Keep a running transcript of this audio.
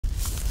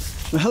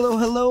Well,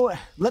 hello.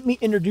 Let me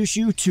introduce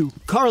you to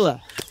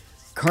Carla.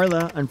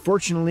 Carla,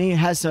 unfortunately,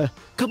 has a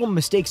couple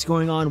mistakes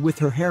going on with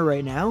her hair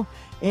right now,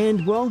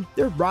 and, well,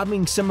 they're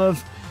robbing some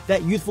of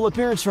that youthful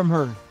appearance from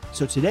her.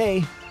 So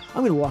today,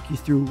 I'm going to walk you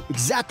through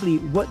exactly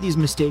what these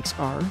mistakes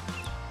are,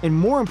 and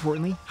more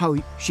importantly, how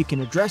she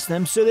can address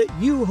them so that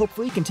you,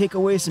 hopefully, can take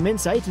away some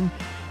insight and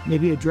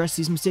maybe address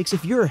these mistakes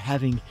if you're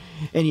having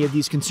any of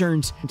these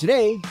concerns. And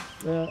today,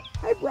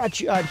 I brought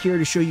you out here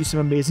to show you some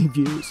amazing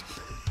views.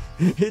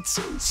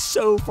 It's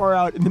so far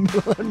out in the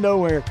middle of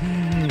nowhere,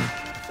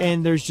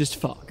 and there's just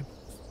fog.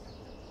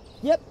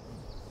 Yep,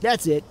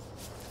 that's it,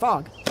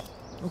 fog.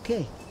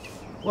 Okay,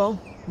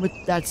 well, with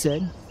that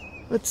said,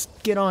 let's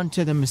get on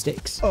to the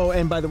mistakes. Oh,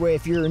 and by the way,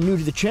 if you're new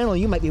to the channel,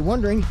 you might be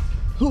wondering,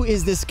 who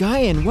is this guy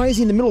and why is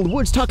he in the middle of the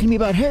woods talking to me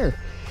about hair?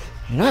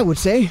 And I would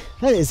say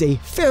that is a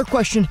fair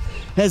question,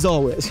 as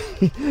always.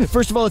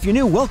 First of all, if you're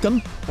new,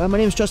 welcome. My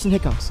name is Justin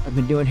Hickox. I've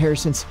been doing hair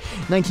since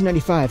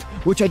 1995,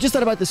 which I just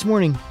thought about this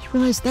morning. You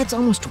realize that's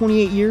almost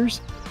 28 years?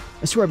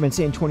 I swear I've been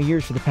saying 20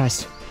 years for the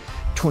past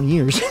 20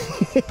 years.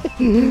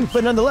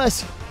 But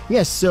nonetheless,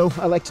 yes, so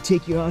I like to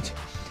take you out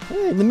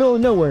in the middle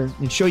of nowhere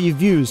and show you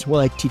views while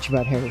I teach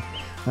about hair.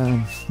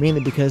 Mainly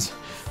because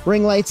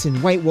ring lights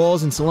and white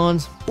walls and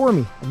salons bore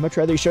me. I'd much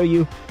rather show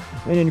you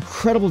an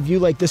incredible view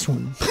like this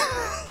one.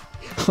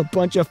 A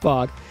bunch of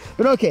fog.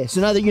 But okay, so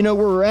now that you know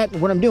where we're at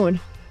and what I'm doing,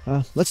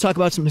 let's talk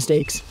about some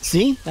mistakes.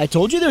 See, I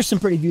told you there's some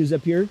pretty views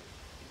up here.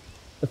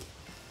 Of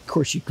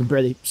course, you can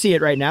barely see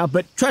it right now,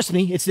 but trust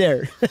me, it's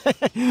there.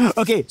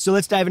 Okay, so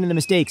let's dive into the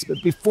mistakes.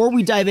 But before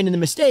we dive into the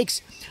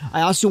mistakes,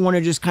 I also want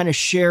to just kind of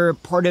share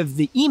part of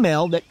the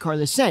email that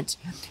Carla sent,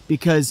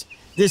 because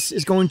this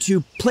is going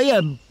to play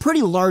a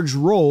pretty large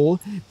role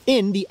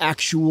in the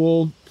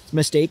actual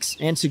mistakes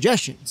and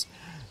suggestions.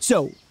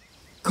 So,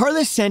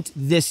 Carla sent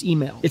this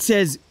email. It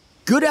says,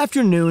 "Good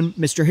afternoon,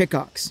 Mr.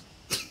 Hickox."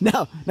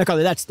 Now,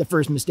 Carla, that's the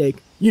first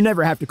mistake. You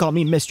never have to call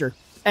me Mr.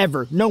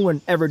 Ever. No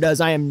one ever does.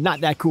 I am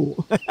not that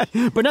cool.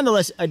 But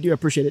nonetheless, I do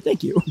appreciate it.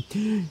 Thank you.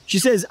 She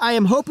says, "I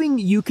am hoping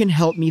you can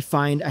help me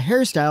find a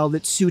hairstyle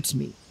that suits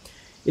me.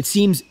 It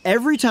seems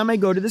every time I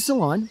go to the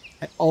salon,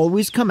 I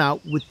always come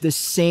out with the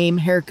same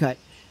haircut.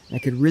 I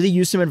could really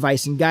use some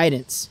advice and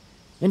guidance.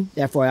 And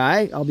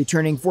FYI, I'll be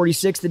turning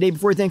 46 the day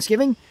before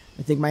Thanksgiving.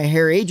 I think my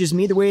hair ages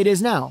me the way it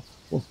is now.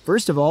 Well,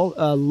 first of all,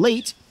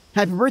 late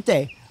happy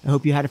birthday. I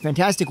hope you had a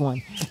fantastic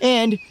one.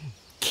 And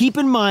keep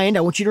in mind,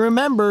 I want you to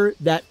remember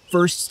that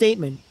first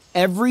statement.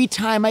 Every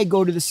time I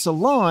go to the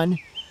salon,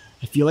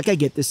 I feel like I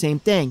get the same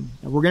thing.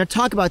 Now, we're going to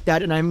talk about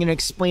that, and I'm going to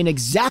explain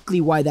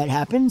exactly why that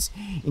happens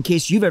in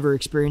case you've ever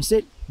experienced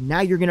it. Now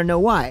you're going to know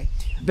why.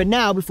 But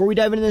now, before we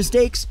dive into the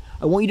mistakes,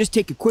 I want you to just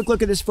take a quick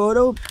look at this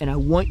photo, and I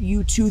want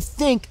you to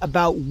think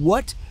about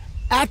what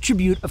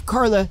attribute of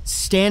Carla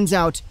stands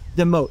out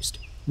the most.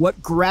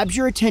 What grabs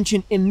your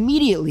attention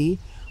immediately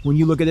when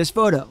you look at this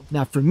photo?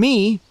 Now, for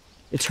me,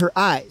 it's her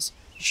eyes.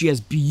 She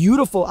has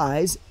beautiful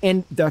eyes,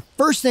 and the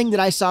first thing that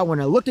I saw when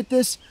I looked at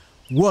this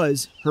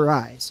was her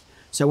eyes.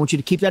 So I want you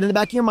to keep that in the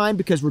back of your mind,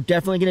 because we're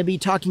definitely going to be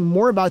talking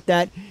more about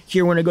that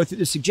here when I go through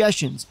the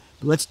suggestions.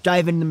 But let's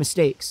dive into the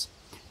mistakes.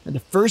 Now, the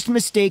first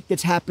mistake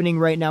that's happening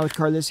right now with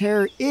Carla's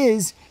hair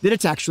is that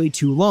it's actually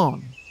too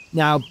long.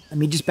 Now, let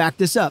me just back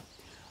this up.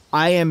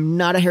 I am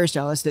not a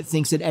hairstylist that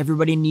thinks that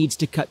everybody needs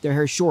to cut their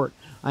hair short.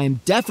 I am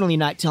definitely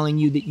not telling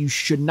you that you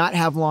should not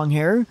have long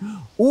hair,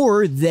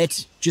 or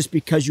that just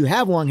because you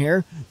have long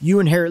hair, you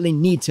inherently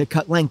need to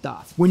cut length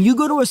off. When you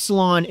go to a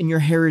salon and your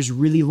hair is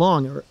really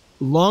long, or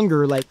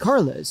longer like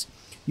Carla's,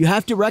 you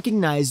have to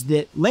recognize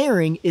that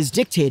layering is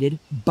dictated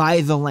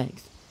by the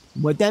length.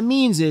 What that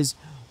means is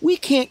we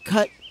can't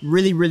cut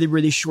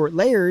really short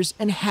layers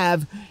and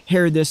have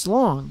hair this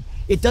long.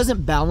 It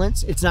doesn't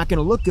balance, it's not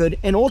gonna look good,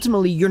 and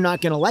ultimately you're not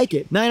gonna like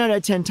it. 9 out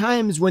of 10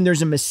 times when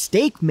there's a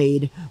mistake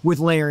made with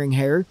layering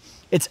hair,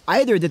 it's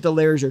either that the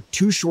layers are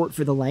too short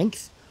for the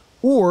length,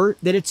 or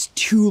that it's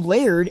too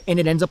layered and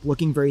it ends up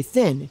looking very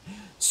thin.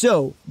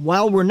 So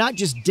while we're not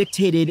just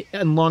dictated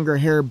in longer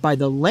hair by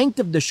the length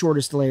of the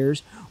shortest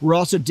layers, we're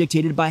also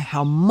dictated by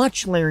how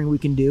much layering we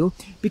can do,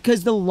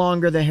 because the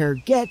longer the hair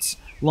gets,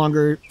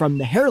 longer from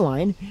the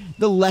hairline,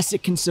 the less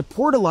it can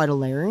support a lot of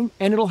layering,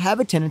 and it'll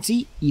have a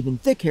tendency, even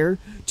thick hair,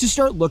 to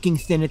start looking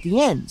thin at the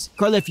ends.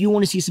 Carla, if you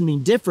want to see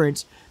something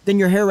different than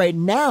your hair right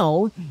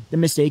now, the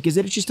mistake is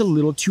that it's just a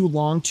little too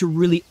long to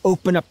really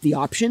open up the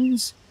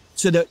options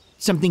so that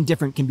something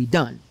different can be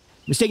done.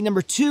 Mistake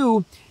number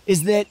 2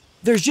 is that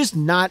there's just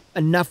not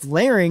enough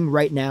layering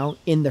right now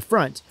in the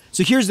front.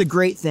 So here's the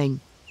great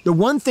thing. The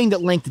one thing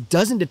that length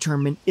doesn't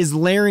determine is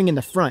layering in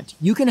the front.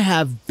 You can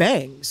have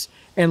bangs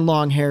and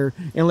long hair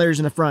and layers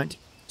in the front.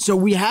 So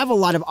we have a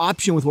lot of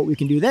option with what we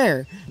can do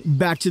there.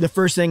 Back to the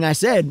first thing I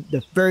said,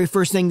 the very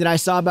first thing that I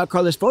saw about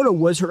Carla's photo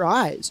was her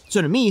eyes.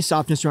 So to me,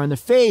 softness around the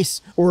face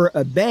or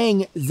a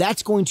bang,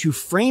 that's going to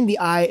frame the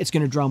eye, it's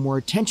going to draw more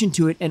attention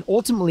to it, and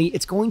ultimately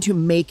it's going to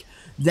make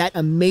that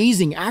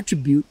amazing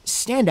attribute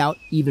stand out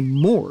even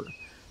more.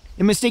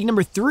 And mistake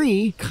number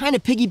 3 kind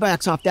of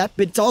piggybacks off that,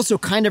 but it's also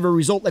kind of a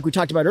result, like we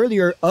talked about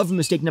earlier, of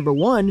mistake number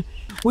 1,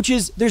 which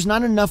is there's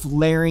not enough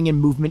layering and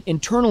movement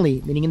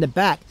internally, meaning in the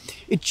back.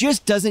 It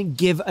just doesn't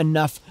give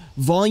enough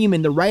volume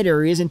in the right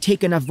areas and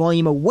take enough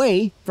volume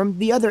away from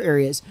the other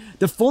areas.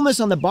 The fullness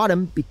on the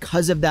bottom,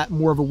 because of that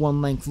more of a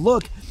one length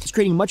look, is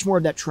creating much more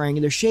of that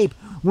triangular shape.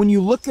 When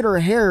you look at her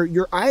hair,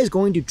 your eye is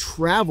going to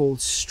travel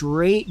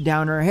straight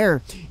down her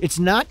hair. It's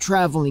not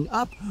traveling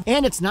up,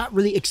 and it's not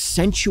really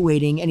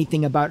accentuating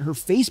anything about her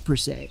face per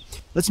se.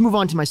 Let's move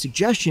on to my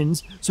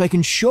suggestions so I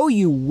can show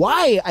you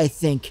why I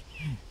think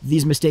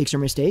these mistakes are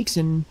mistakes,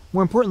 and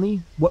more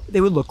importantly, what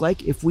they would look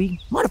like if we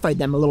modified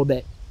them a little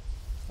bit.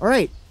 All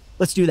right,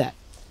 let's do that.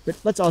 But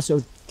let's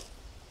also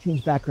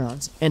change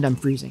backgrounds, and I'm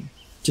freezing.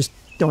 Just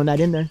throwing that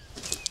in there.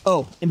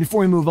 Oh, and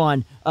before we move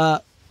on,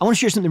 I want to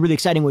share something really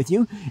exciting with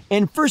you.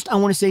 And first, I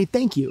want to say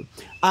thank you.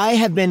 I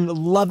have been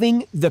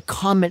loving the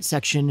comment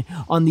section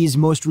on these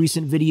most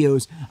recent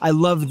videos. I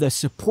love the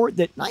support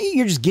that not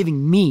you're just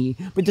giving me,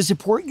 but the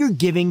support you're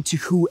giving to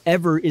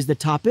whoever is the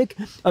topic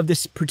of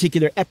this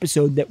particular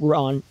episode that we're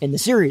on in the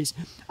series.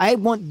 I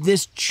want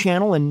this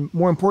channel, and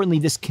more importantly,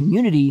 this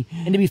community,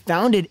 and to be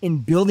founded in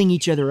building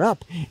each other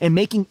up and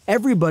making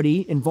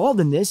everybody involved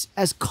in this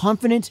as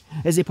confident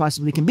as they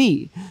possibly can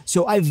be.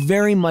 So I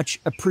very much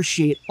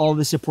appreciate all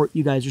the support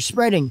you guys are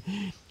spreading.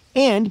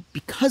 And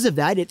because of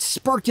that, it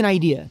sparked an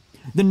idea.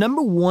 The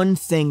number one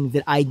thing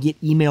that I get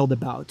emailed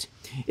about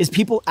is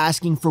people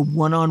asking for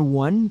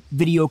one-on-one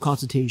video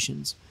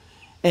consultations.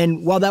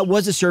 And while that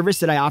was a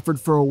service that I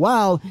offered for a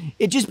while,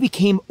 it just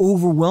became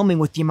overwhelming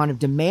with the amount of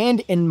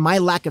demand and my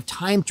lack of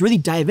time to really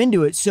dive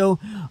into it. So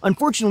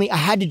unfortunately, I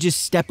had to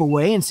just step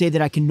away and say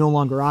that I can no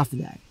longer offer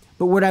that.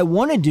 But what I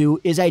want to do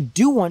is I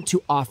do want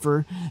to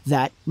offer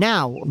that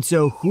now. And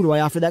so who do I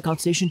offer that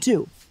consultation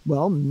to?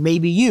 Well,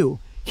 maybe you.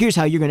 Here's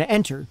how you're going to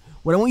enter.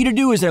 What I want you to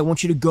do is that I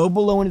want you to go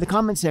below into the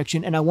comment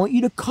section, and I want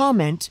you to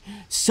comment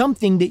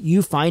something that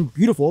you find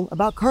beautiful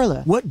about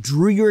Carla. What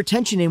drew your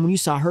attention in when you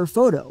saw her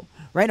photo,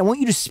 right? I want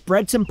you to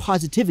spread some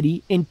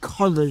positivity in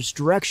Carla's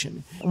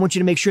direction. I want you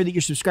to make sure that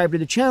you're subscribed to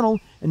the channel,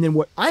 and then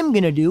what I'm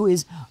going to do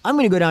is I'm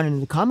going to go down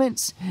into the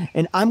comments,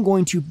 and I'm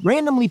going to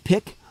randomly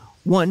pick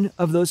one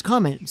of those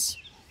comments.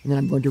 And then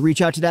I'm going to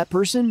reach out to that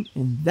person,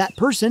 and that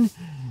person,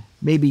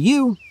 maybe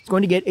you, is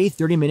going to get a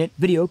 30-minute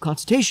video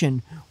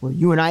consultation where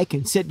you and I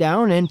can sit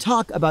down and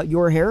talk about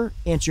your hair,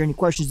 answer any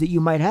questions that you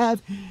might have,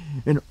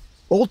 and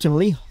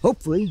ultimately,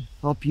 hopefully,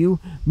 help you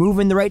move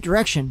in the right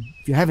direction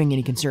if you're having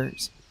any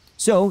concerns.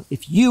 So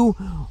if you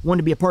want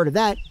to be a part of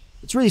that,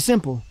 it's really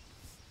simple.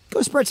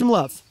 Go spread some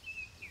love.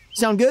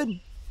 Sound good?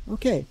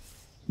 Okay.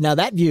 Now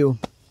that view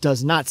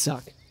does not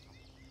suck.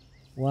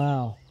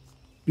 Wow.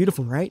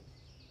 Beautiful, right?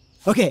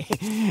 Okay,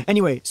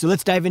 anyway, so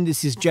let's dive into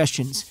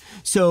suggestions.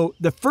 So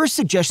the first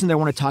suggestion that I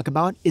want to talk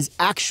about is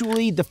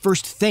actually the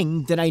first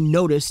thing that I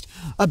noticed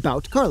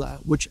about Carla,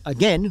 which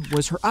again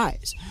was her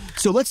eyes.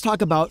 So let's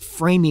talk about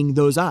framing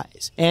those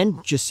eyes.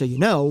 And just so you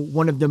know,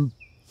 one of the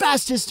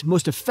fastest,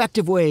 most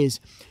effective ways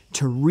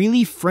to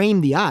really frame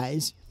the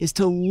eyes is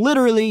to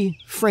literally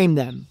frame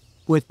them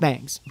with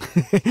bangs.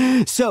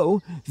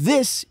 So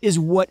this is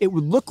what it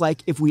would look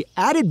like if we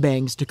added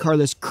bangs to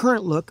Carla's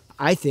current look.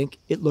 I think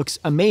it looks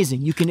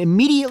amazing. You can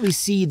immediately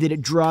see that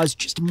it draws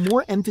just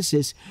more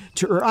emphasis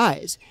to her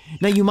eyes.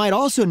 Now you might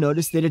also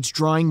notice that it's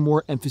drawing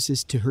more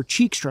emphasis to her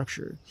cheek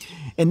structure.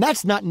 And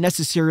that's not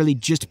necessarily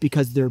just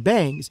because they're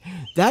bangs.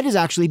 That is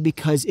actually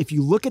because if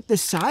you look at the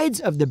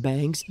sides of the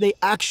bangs, they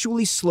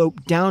actually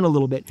slope down a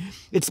little bit.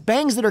 It's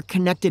bangs that are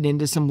connected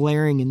into some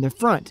layering in the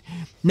front.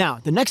 Now,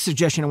 the next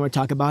suggestion I want to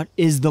talk about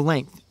is the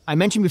length. I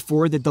mentioned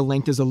before that the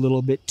length is a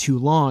little bit too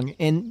long,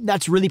 and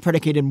that's really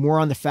predicated more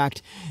on the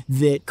fact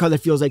that Carla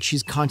feels like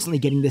she's constantly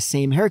getting the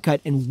same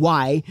haircut and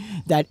why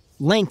that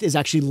length is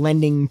actually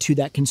lending to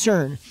that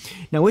concern.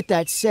 Now, with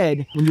that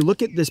said, when you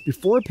look at this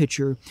before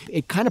picture,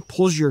 it kind of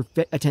pulls your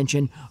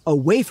attention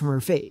away from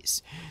her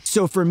face.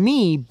 So for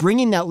me,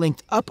 bringing that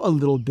length up a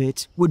little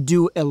bit would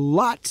do a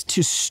lot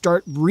to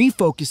start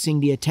refocusing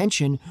the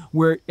attention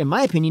where, in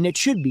my opinion, it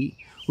should be,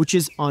 which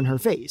is on her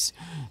face.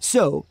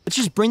 So let's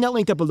just bring that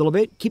length up a little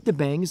bit, keep the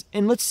bangs,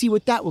 and let's see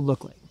what that would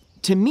look like.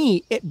 To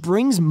me, it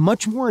brings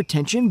much more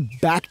attention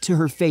back to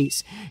her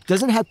face. It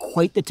doesn't have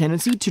quite the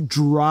tendency to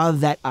draw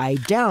that eye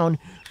down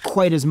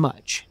quite as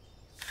much.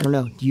 I don't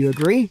know, do you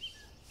agree?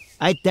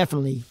 I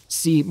definitely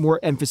see more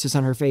emphasis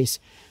on her face,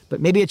 but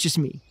maybe it's just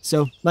me,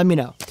 so let me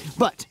know.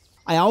 But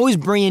I always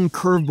bring in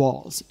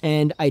curveballs,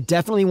 and I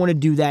definitely want to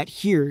do that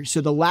here. So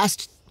the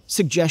last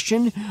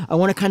suggestion, I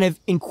want to kind of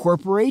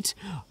incorporate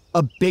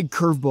a big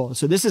curveball.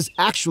 So this is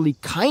actually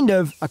kind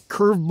of a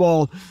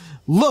curveball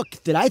look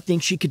that I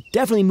think she could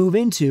definitely move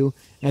into,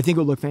 and I think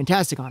it would look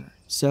fantastic on her.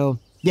 So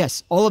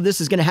yes, all of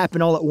this is going to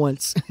happen all at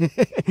once.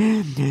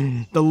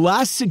 The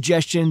last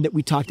suggestion that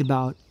we talked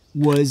about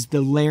was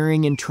the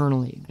layering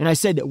internally. And I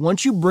said that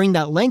once you bring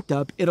that length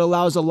up, it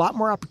allows a lot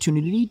more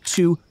opportunity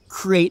to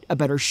create a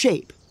better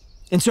shape.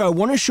 And so I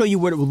want to show you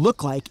what it would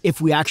look like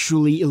if we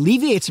actually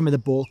alleviate some of the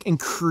bulk and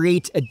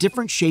create a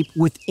different shape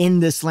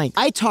within this length.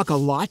 I talk a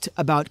lot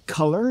about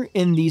color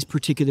in these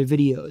particular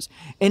videos,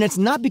 and it's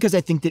not because I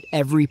think that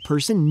every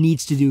person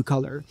needs to do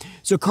color.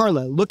 So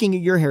Carla, looking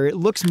at your hair, it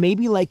looks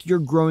maybe like you're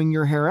growing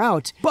your hair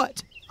out,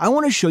 but I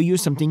want to show you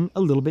something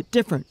a little bit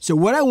different. So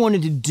what I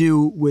wanted to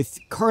do with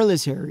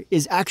Carla's hair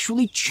is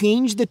actually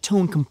change the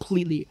tone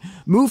completely.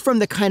 Move from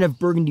the kind of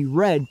burgundy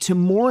red to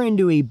more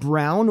into a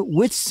brown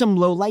with some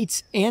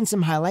lowlights and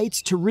some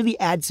highlights to really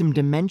add some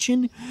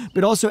dimension,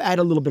 but also add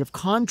a little bit of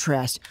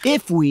contrast.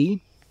 If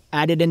we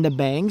added in the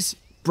bangs,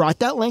 brought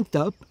that length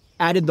up,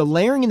 added the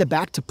layering in the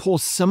back to pull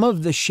some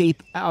of the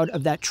shape out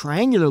of that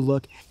triangular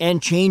look,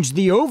 and changed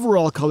the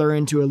overall color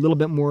into a little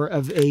bit more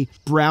of a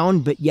brown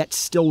but yet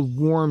still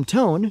warm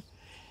tone,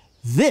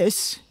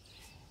 this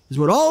is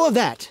what all of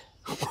that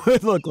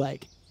would look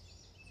like.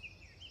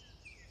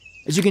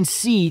 As you can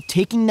see,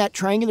 taking that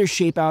triangular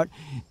shape out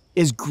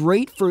is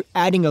great for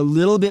adding a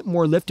little bit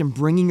more lift and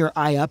bringing your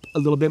eye up a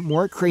little bit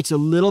more. It creates a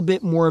little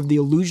bit more of the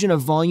illusion of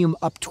volume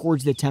up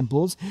towards the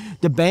temples.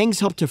 The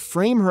bangs help to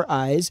frame her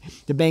eyes.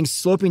 The bangs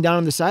sloping down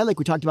on the side, like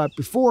we talked about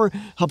before,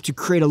 help to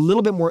create a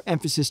little bit more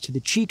emphasis to the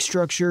cheek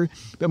structure.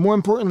 But more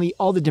importantly,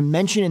 all the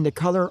dimension and the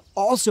color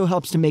also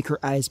helps to make her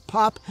eyes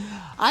pop.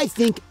 I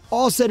think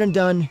all said and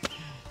done,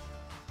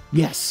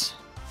 yes.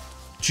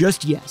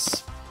 Just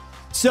yes.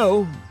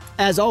 So,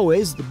 as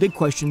always, the big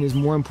question is,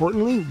 more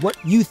importantly, what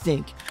you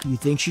think. Do you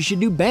think she should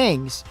do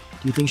bangs?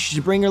 Do you think she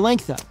should bring her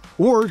length up?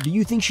 Or do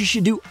you think she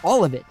should do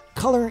all of it,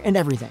 color and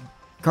everything?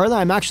 Carla,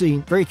 I'm actually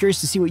very curious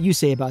to see what you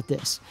say about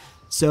this.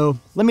 So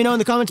let me know in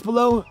the comments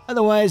below.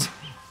 Otherwise,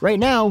 right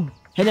now,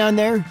 head down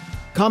there,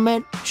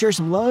 comment, share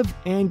some love,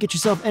 and get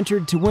yourself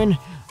entered to win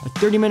a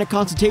 30-minute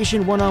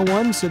consultation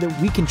one-on-one so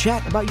that we can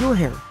chat about your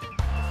hair.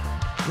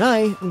 And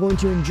I am going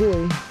to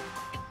enjoy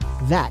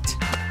that.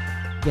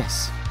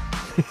 Yes.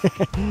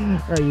 All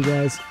right, you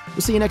guys.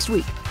 We'll see you next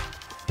week.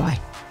 Bye.